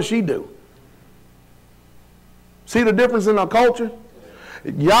field? What did she do? See the difference in our culture?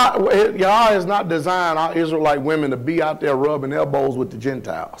 Yah has not designed our Israelite women to be out there rubbing elbows with the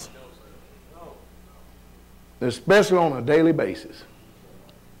Gentiles. Especially on a daily basis.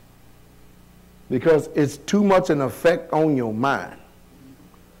 Because it's too much an effect on your mind.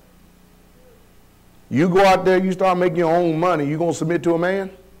 You go out there, you start making your own money, you going to submit to a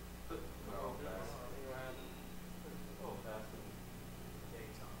man?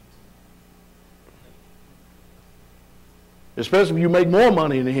 Especially if you make more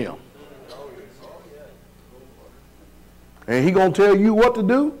money than him. And he going to tell you what to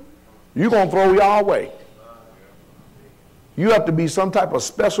do, you're going to throw y'all away. You have to be some type of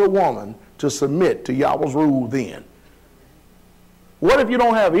special woman to submit to Yahweh's rule then. What if you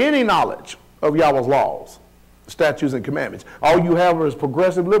don't have any knowledge of Yahweh's laws, statutes, and commandments? All you have is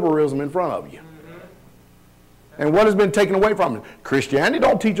progressive liberalism in front of you. And what has been taken away from it? Christianity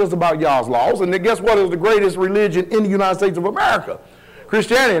don't teach us about Yahweh's laws. And then guess what is the greatest religion in the United States of America?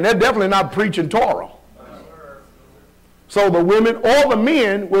 Christianity. And they're definitely not preaching Torah. So the women or the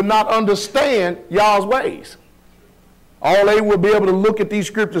men will not understand Yahweh's ways. All they will be able to look at these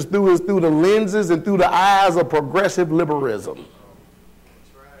scriptures through is through the lenses and through the eyes of progressive liberalism.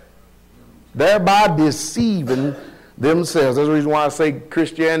 Thereby deceiving themselves. That's the reason why I say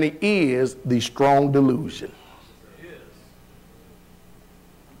Christianity is the strong delusion.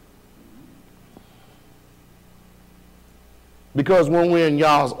 Because when we're in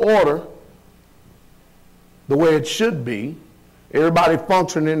Yah's order, the way it should be, everybody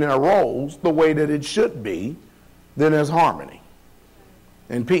functioning in their roles the way that it should be, then there's harmony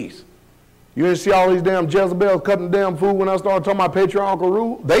and peace. You didn't see all these damn Jezebels cutting damn food when I started talking about patriarchal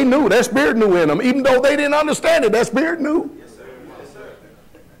rule? They knew. That spirit knew in them. Even though they didn't understand it, that spirit knew. Yes, sir. Yes, sir.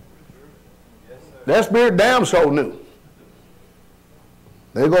 Yes, sir. That spirit damn sure knew.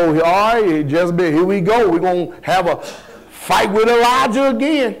 They go, all right, Jezebel, here we go. We're going to have a fight with Elijah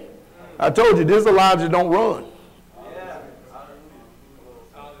again. I told you, this Elijah don't run.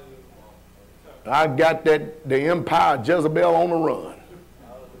 I got the empire of Jezebel on the run.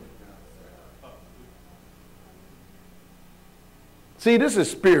 See, this is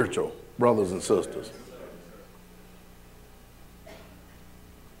spiritual, brothers and sisters.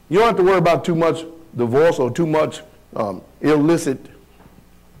 You don't have to worry about too much divorce or too much illicit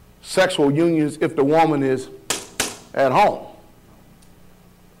sexual unions if the woman is at home,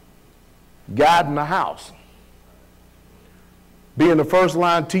 guiding the house, being the first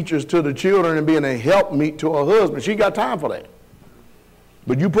line teachers to the children and being a helpmeet to her husband. She got time for that.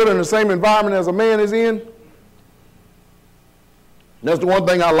 But you put her in the same environment as a man is in. That's the one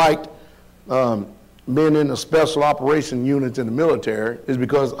thing I liked being in the special operation units in the military, is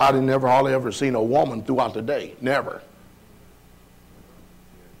because I didn't ever hardly ever seen a woman throughout the day. Never.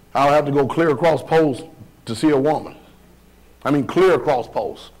 I'll have to go clear across posts to see a woman. I mean, clear across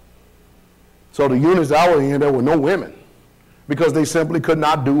posts. So the units I was in, there were no women, because they simply could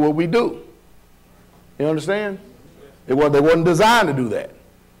not do what we do. You understand? They wasn't designed to do that.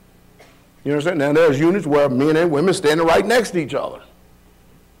 You understand? Now there's units where men and women standing right next to each other.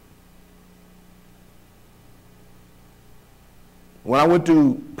 When I went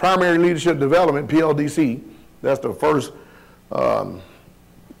to Primary Leadership Development, PLDC, that's the first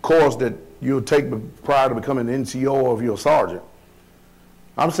course that you'll take prior to becoming an NCO or if you're a sergeant.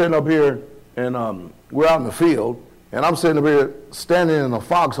 I'm sitting up here, and we're out in the field, and I'm sitting up here standing in a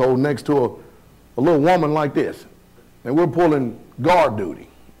foxhole next to a little woman like this. And we're pulling guard duty.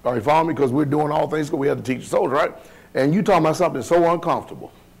 Are you following me? Because we're doing all things because we have to teach the soldiers, right? And you talking about something so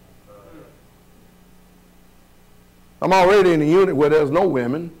uncomfortable. I'm already in a unit where there's no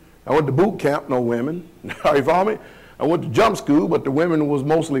women. I went to boot camp, no women. Are you following me? I went to jump school, but the women was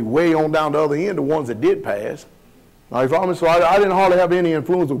mostly way on down the other end, the ones that did pass. Are you following me? So I didn't hardly have any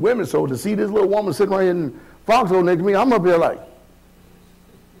influence with women. So to see this little woman sitting right in foxhole next to me, I'm up here like,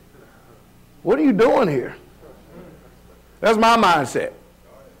 what are you doing here? That's my mindset.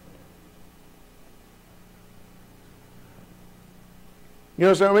 You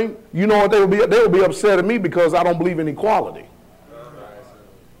know what I mean? You know what they would be upset at me because I don't believe in equality.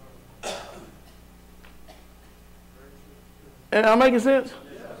 And am I making sense?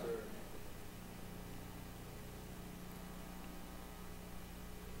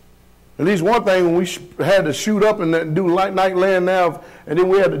 At least one thing, when we had to shoot up and do light night land nav, and then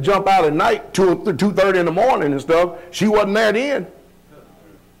we had to jump out at night, 2:30 in the morning and stuff, she wasn't there then.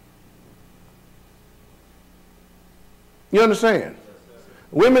 You understand?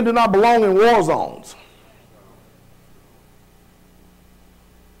 Women do not belong in war zones.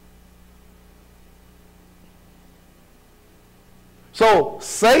 So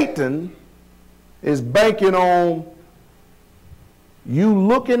Satan is banking on you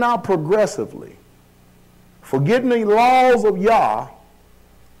looking out progressively, forgetting the laws of Yah,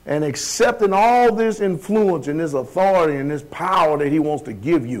 and accepting all this influence and this authority and this power that he wants to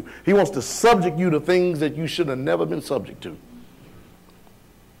give you. He wants to subject you to things that you should have never been subject to.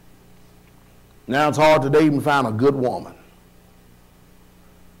 Now it's hard today to even find a good woman.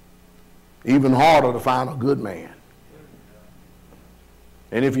 Even harder to find a good man.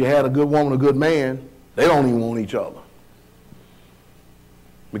 And if you had a good woman, a good man, they don't even want each other,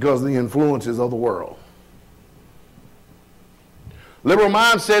 because of the influences of the world. Liberal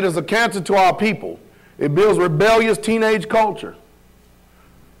mindset is a cancer to our people. It builds rebellious teenage culture.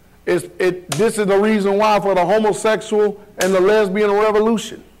 This is the reason why for the homosexual and the lesbian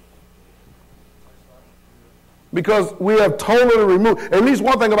revolution. Because we have totally removed, at least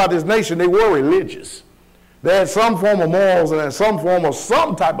one thing about this nation, they were religious. They had some form of morals and had some form of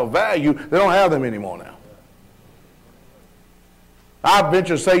some type of value. They don't have them anymore now. I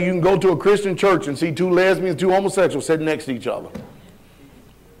venture to say you can go to a Christian church and see two lesbians, two homosexuals sitting next to each other.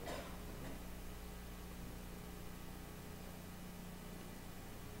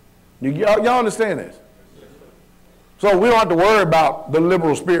 Y'all understand this? So we don't have to worry about the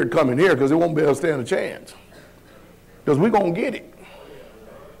liberal spirit coming here because it won't be able to stand a chance. Because we're going to get it.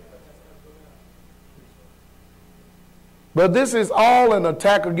 But this is all an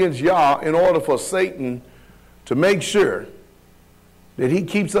attack against Yah in order for Satan to make sure that he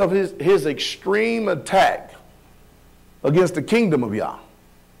keeps up his extreme attack against the kingdom of Yah.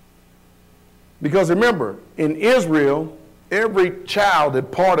 Because remember, in Israel, every child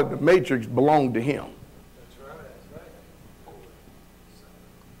that parted the matrix belonged to him. That's right.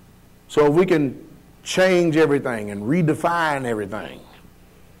 So if we can change everything and redefine everything,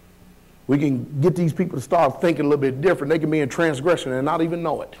 we can get these people to start thinking a little bit different. They can be in transgression and not even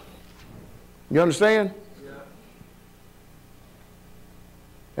know it. You understand? Yeah.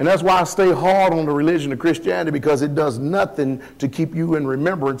 And that's why I stay hard on the religion of Christianity, because it does nothing to keep you in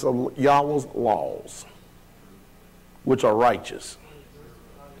remembrance of Yahweh's laws, which are righteous.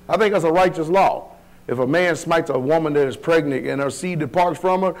 I think that's a righteous law. If a man smites a woman that is pregnant and her seed departs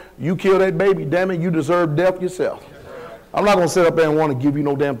from her, you kill that baby, damn it, you deserve death yourself. I'm not going to sit up there and want to give you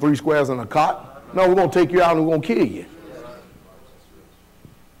no damn 3 squares and a cot. No, we're going to take you out and we're going to kill you.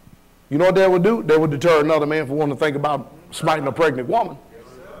 You know what they would do? They would deter another man from wanting to think about smiting a pregnant woman.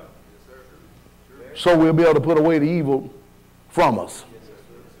 So we'll be able to put away the evil from us.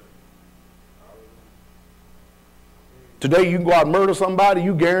 Today you can go out and murder somebody,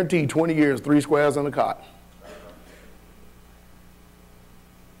 you guarantee 20 years, 3 squares and a cot.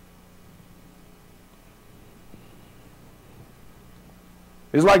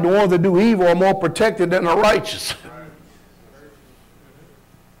 It's like the ones that do evil are more protected than the righteous.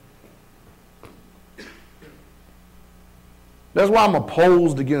 That's why I'm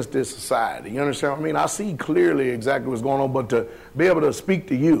opposed against this society. You understand what I mean? I see clearly exactly what's going on, but to be able to speak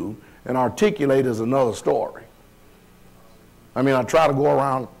to you and articulate is another story. I mean, I try to go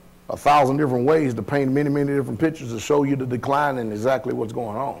around 1,000 different ways to paint many, many different pictures to show you the decline and exactly what's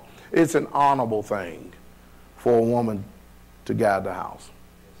going on. It's an honorable thing for a woman to guide the house.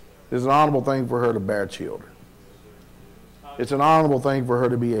 It's an honorable thing for her to bear children. It's an honorable thing for her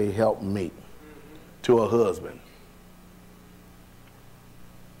to be a helpmate to a husband.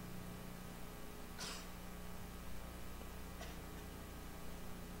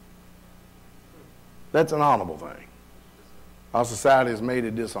 That's an honorable thing. Our society has made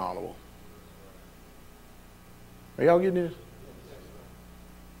it dishonorable. Are y'all getting this?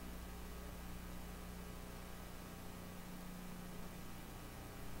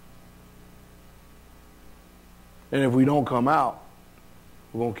 And if we don't come out,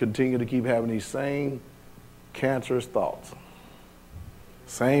 we're going to continue to keep having these same cancerous thoughts,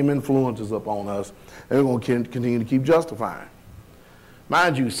 same influences upon us, and we're going to continue to keep justifying.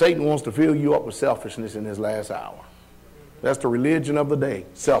 Mind you, Satan wants to fill you up with selfishness in this last hour. That's the religion of the day,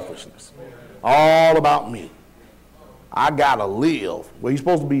 selfishness. All about me. I got to live. Well, you're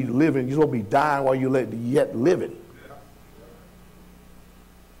supposed to be living. You're supposed to be dying while you're yet living.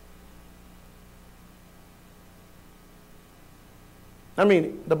 I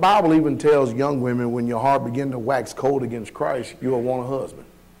mean, the Bible even tells young women, when your heart begins to wax cold against Christ, you'll want a husband.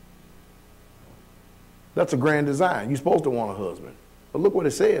 That's a grand design. You're supposed to want a husband. But look what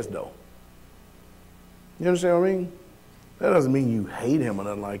it says, though. You understand what I mean? That doesn't mean you hate him or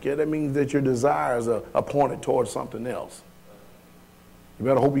nothing like that. That means that your desires are pointed towards something else. You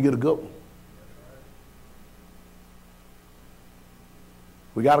better hope you get a good one.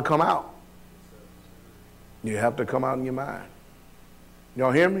 We got to come out. You have to come out in your mind.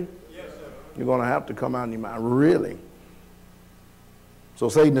 Y'all hear me? Yes, sir. You're going to have to come out in your mind, really. So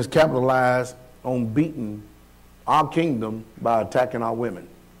Satan has capitalized on beating our kingdom by attacking our women.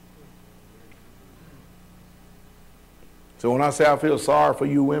 So when I say I feel sorry for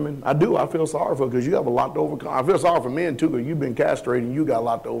you women, I do. I feel sorry for you because you have a lot to overcome. I feel sorry for men too because you've been castrated and you got a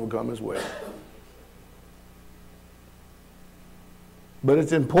lot to overcome as well. But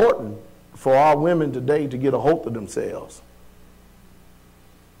it's important for our women today to get a hold of themselves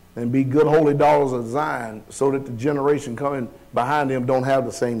and be good holy daughters of Zion so that the generation coming behind them don't have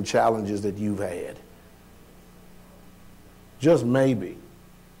the same challenges that you've had. Just maybe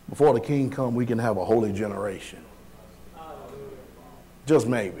before the king come, we can have a holy generation. Just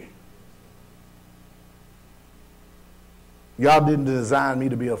maybe. Y'all didn't design me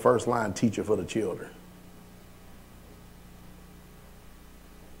to be a first-line teacher for the children.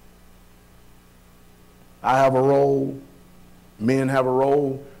 I have a role, men have a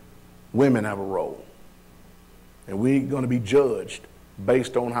role, women have a role. And we're going to be judged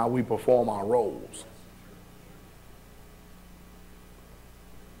based on how we perform our roles.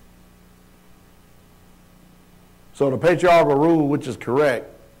 So the patriarchal rule, which is correct,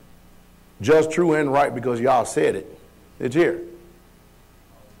 just, true, and right because y'all said it, it's here.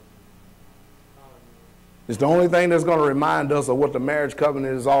 It's the only thing that's going to remind us of what the marriage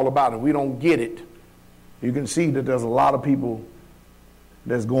covenant is all about. If we don't get it, you can see that there's a lot of people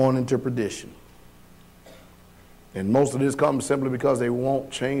that's going into perdition. And most of this comes simply because they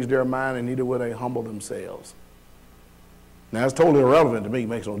won't change their mind, and neither will they humble themselves. Now, it's totally irrelevant to me. It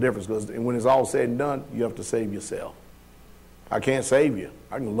makes no difference, because when it's all said and done, you have to save yourself. I can't save you.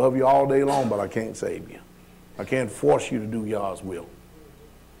 I can love you all day long, but I can't save you. I can't force you to do y'all's will.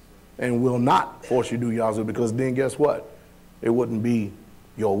 And will not force you to do y'all's will, because then guess what? It wouldn't be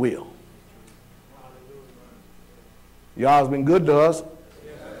your will. Y'all's been good to us,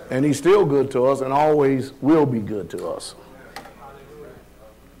 and he's still good to us, and always will be good to us.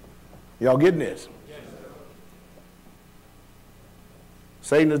 Y'all getting this?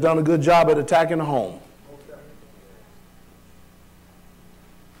 Satan has done a good job at attacking the home.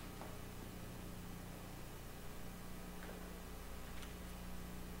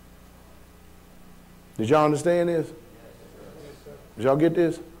 Did y'all understand this? Did y'all get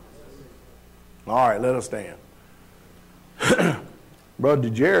this? All right, let us stand. Brother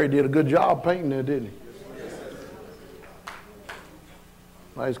Jerry did a good job painting there, didn't he?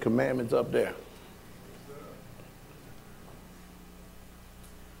 Nice commandments up there.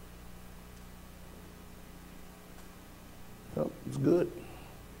 Oh, it's good.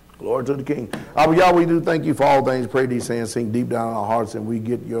 Glory to the King. Y'all, we do thank you for all things. Pray these things, sink deep down in our hearts, and we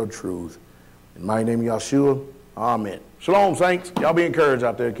get your truth. In my name, Yeshua, amen. Shalom, saints. Y'all be encouraged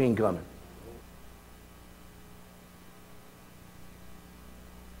out there. King coming.